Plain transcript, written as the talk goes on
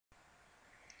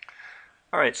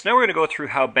All right, so now we're going to go through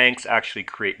how banks actually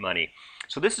create money.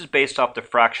 So this is based off the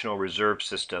fractional reserve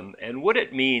system, and what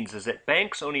it means is that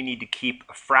banks only need to keep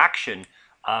a fraction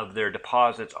of their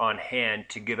deposits on hand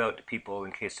to give out to people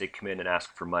in case they come in and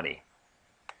ask for money.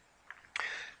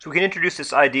 So we can introduce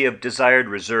this idea of desired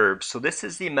reserves. So this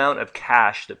is the amount of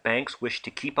cash that banks wish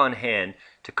to keep on hand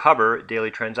to cover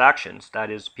daily transactions, that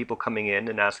is, people coming in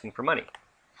and asking for money.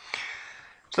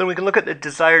 So then we can look at the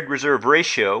desired reserve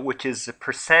ratio, which is the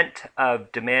percent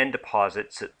of demand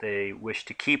deposits that they wish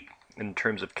to keep in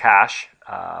terms of cash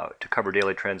to cover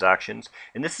daily transactions.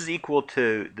 And this is equal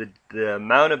to the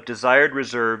amount of desired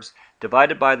reserves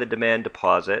divided by the demand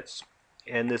deposits.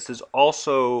 And this is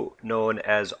also known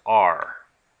as R.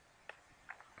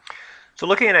 So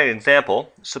looking at an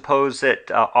example, suppose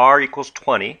that R equals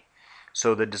 20.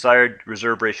 So the desired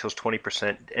reserve ratio is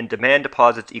 20%, and demand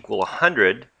deposits equal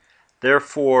 100.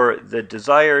 Therefore, the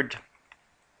desired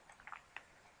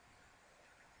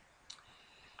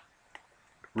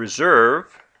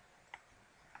reserve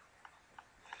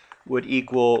would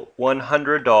equal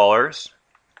 $100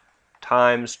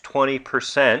 times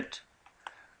 20%,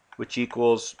 which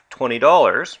equals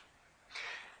 $20.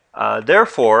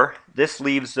 Therefore, this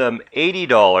leaves them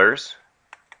 $80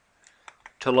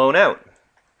 to loan out.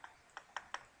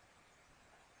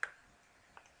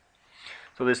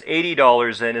 So this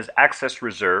 $80 then is excess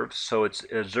reserves, so it's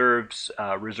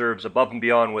reserves above and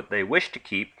beyond what they wish to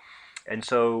keep, and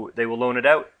so they will loan it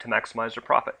out to maximize their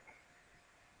profit.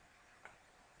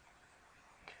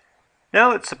 Now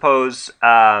let's suppose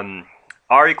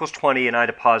R equals 20 and I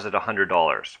deposit $100.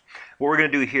 What we're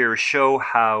going to do here is show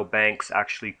how banks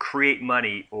actually create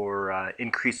money or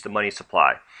increase the money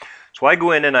supply. So I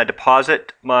go in and I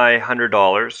deposit my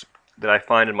 $100 that I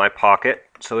find in my pocket.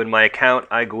 So in my account,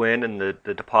 I go in and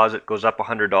the deposit goes up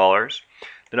 $100.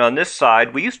 Then on this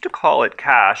side, we used to call it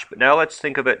cash, but now let's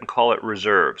think of it and call it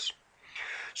reserves.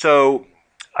 So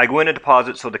I go in and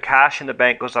deposit, so the cash in the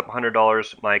bank goes up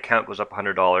 $100, my account goes up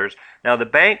 $100. Now the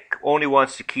bank only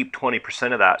wants to keep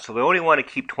 20% of that, so they only want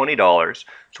to keep $20.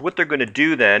 So what they're going to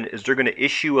do then is they're going to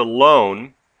issue a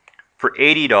loan for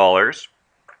 $80.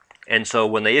 And so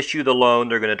when they issue the loan,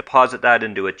 they're going to deposit that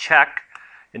into a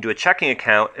checking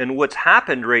account. And what's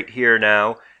happened right here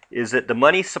now is that the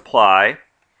money supply,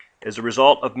 as a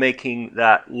result of making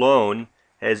that loan,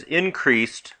 has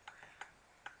increased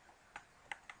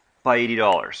by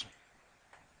 $80.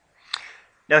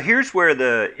 Now here's where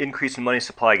the increase in money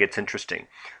supply gets interesting.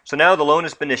 So now the loan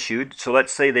has been issued. So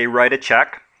let's say they write a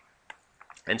check.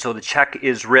 And so the check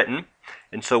is written.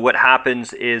 And so what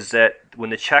happens is that when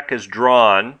the check is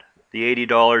drawn, the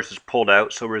 $80 is pulled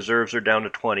out, so reserves are down to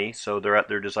 20, so they're at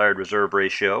their desired reserve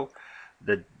ratio.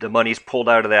 The money's pulled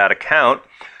out of that account.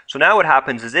 So now what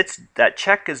happens is that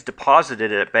check is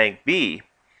deposited at Bank B.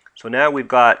 So now we've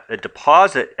got a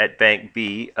deposit at Bank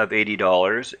B of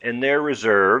 $80, and their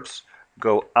reserves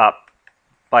go up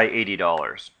by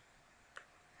 $80.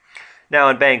 Now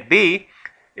in Bank B,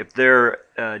 if their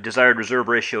desired reserve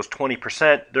ratio is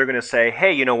 20%, they're going to say,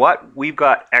 hey, you know what? We've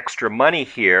got extra money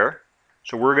here,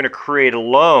 so we're going to create a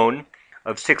loan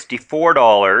of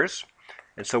 $64,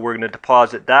 and so we're going to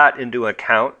deposit that into an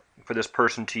account for this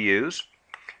person to use.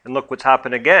 And look what's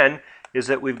happened again is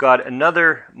that we've got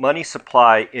another money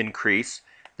supply increase.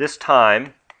 This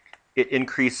time it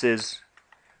increases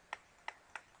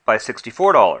by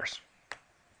 $64.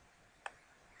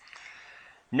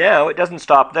 Now it doesn't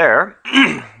stop there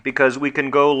because we can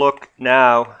go look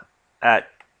now at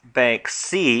Bank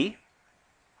C.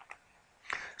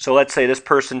 So let's say this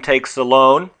person takes the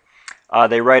loan,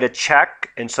 they write a check,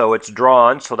 and so it's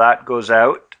drawn, so that goes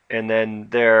out, and then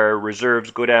their reserves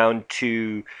go down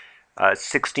to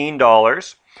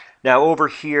 $16. Now over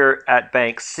here at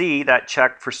Bank C, that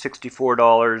check for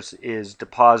 $64 is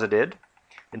deposited,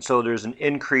 and so there's an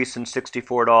increase in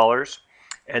 $64.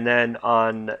 And then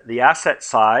on the asset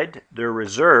side, their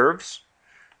reserves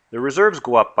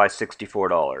go up by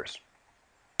 $64.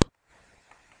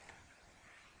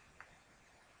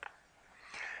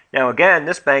 Now again,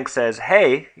 this bank says,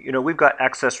 hey, you know, we've got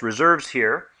excess reserves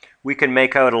here. We can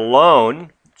make out a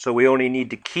loan, so we only need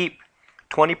to keep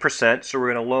 20%, so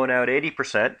we're going to loan out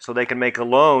 80%, so they can make a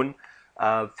loan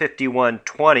of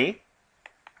 $51.20.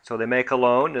 So they make a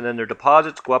loan, and then their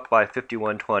deposits go up by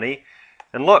 $51.20.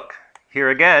 And look, here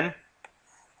again,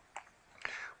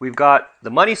 we've got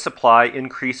the money supply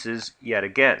increases yet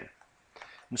again.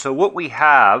 And so what we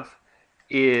have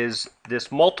is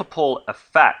this multiple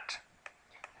effect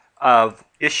of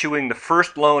issuing the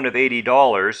first loan of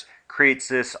 $80 creates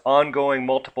this ongoing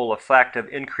multiple effect of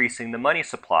increasing the money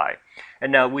supply.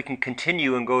 And now we can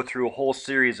continue and go through a whole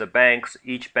series of banks,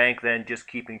 each bank then just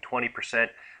keeping 20%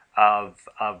 of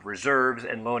reserves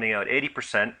and loaning out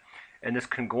 80%. And this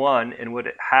can go on, and what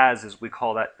it has is we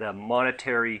call that the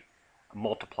monetary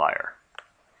multiplier.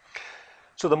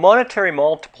 So the monetary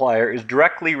multiplier is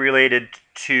directly related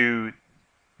to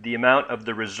the amount of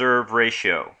the reserve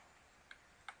ratio.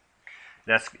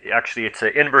 That's actually, it's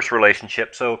an inverse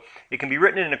relationship. So it can be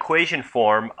written in an equation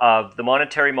form of the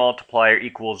monetary multiplier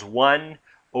equals 1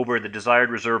 over the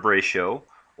desired reserve ratio,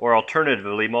 or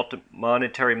alternatively,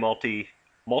 monetary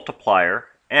multiplier,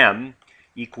 M,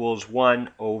 equals 1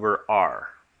 over R.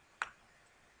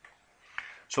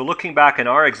 So looking back in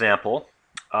our example,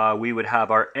 we would have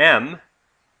our M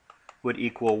would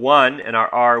equal 1, and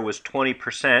our R was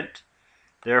 20%.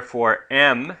 Therefore,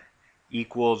 M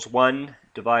equals 1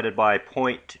 divided by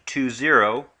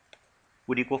 0.20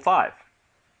 would equal 5.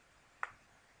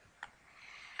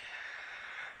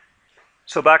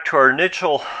 So back to our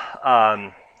initial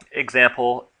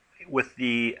example, with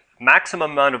the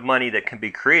maximum amount of money that can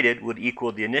be created would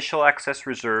equal the initial excess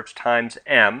reserves times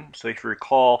M. So if you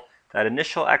recall, that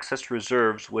initial excess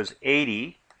reserves was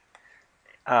 80.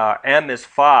 M is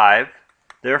 5.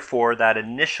 Therefore, that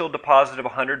initial deposit of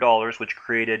 $100, which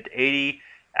created 80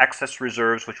 excess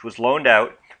reserves, which was loaned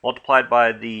out, multiplied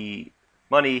by the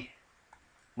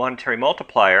monetary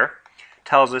multiplier,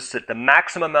 tells us that the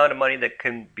maximum amount of money that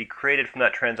can be created from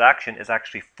that transaction is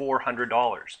actually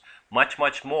 $400. Much,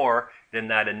 much more than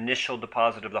that initial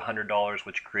deposit of the $100,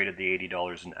 which created the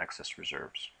 $80 in excess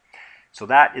reserves. So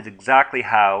that is exactly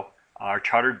how our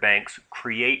chartered banks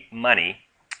create money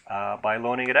by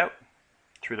loaning it out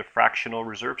through the fractional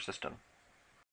reserve system.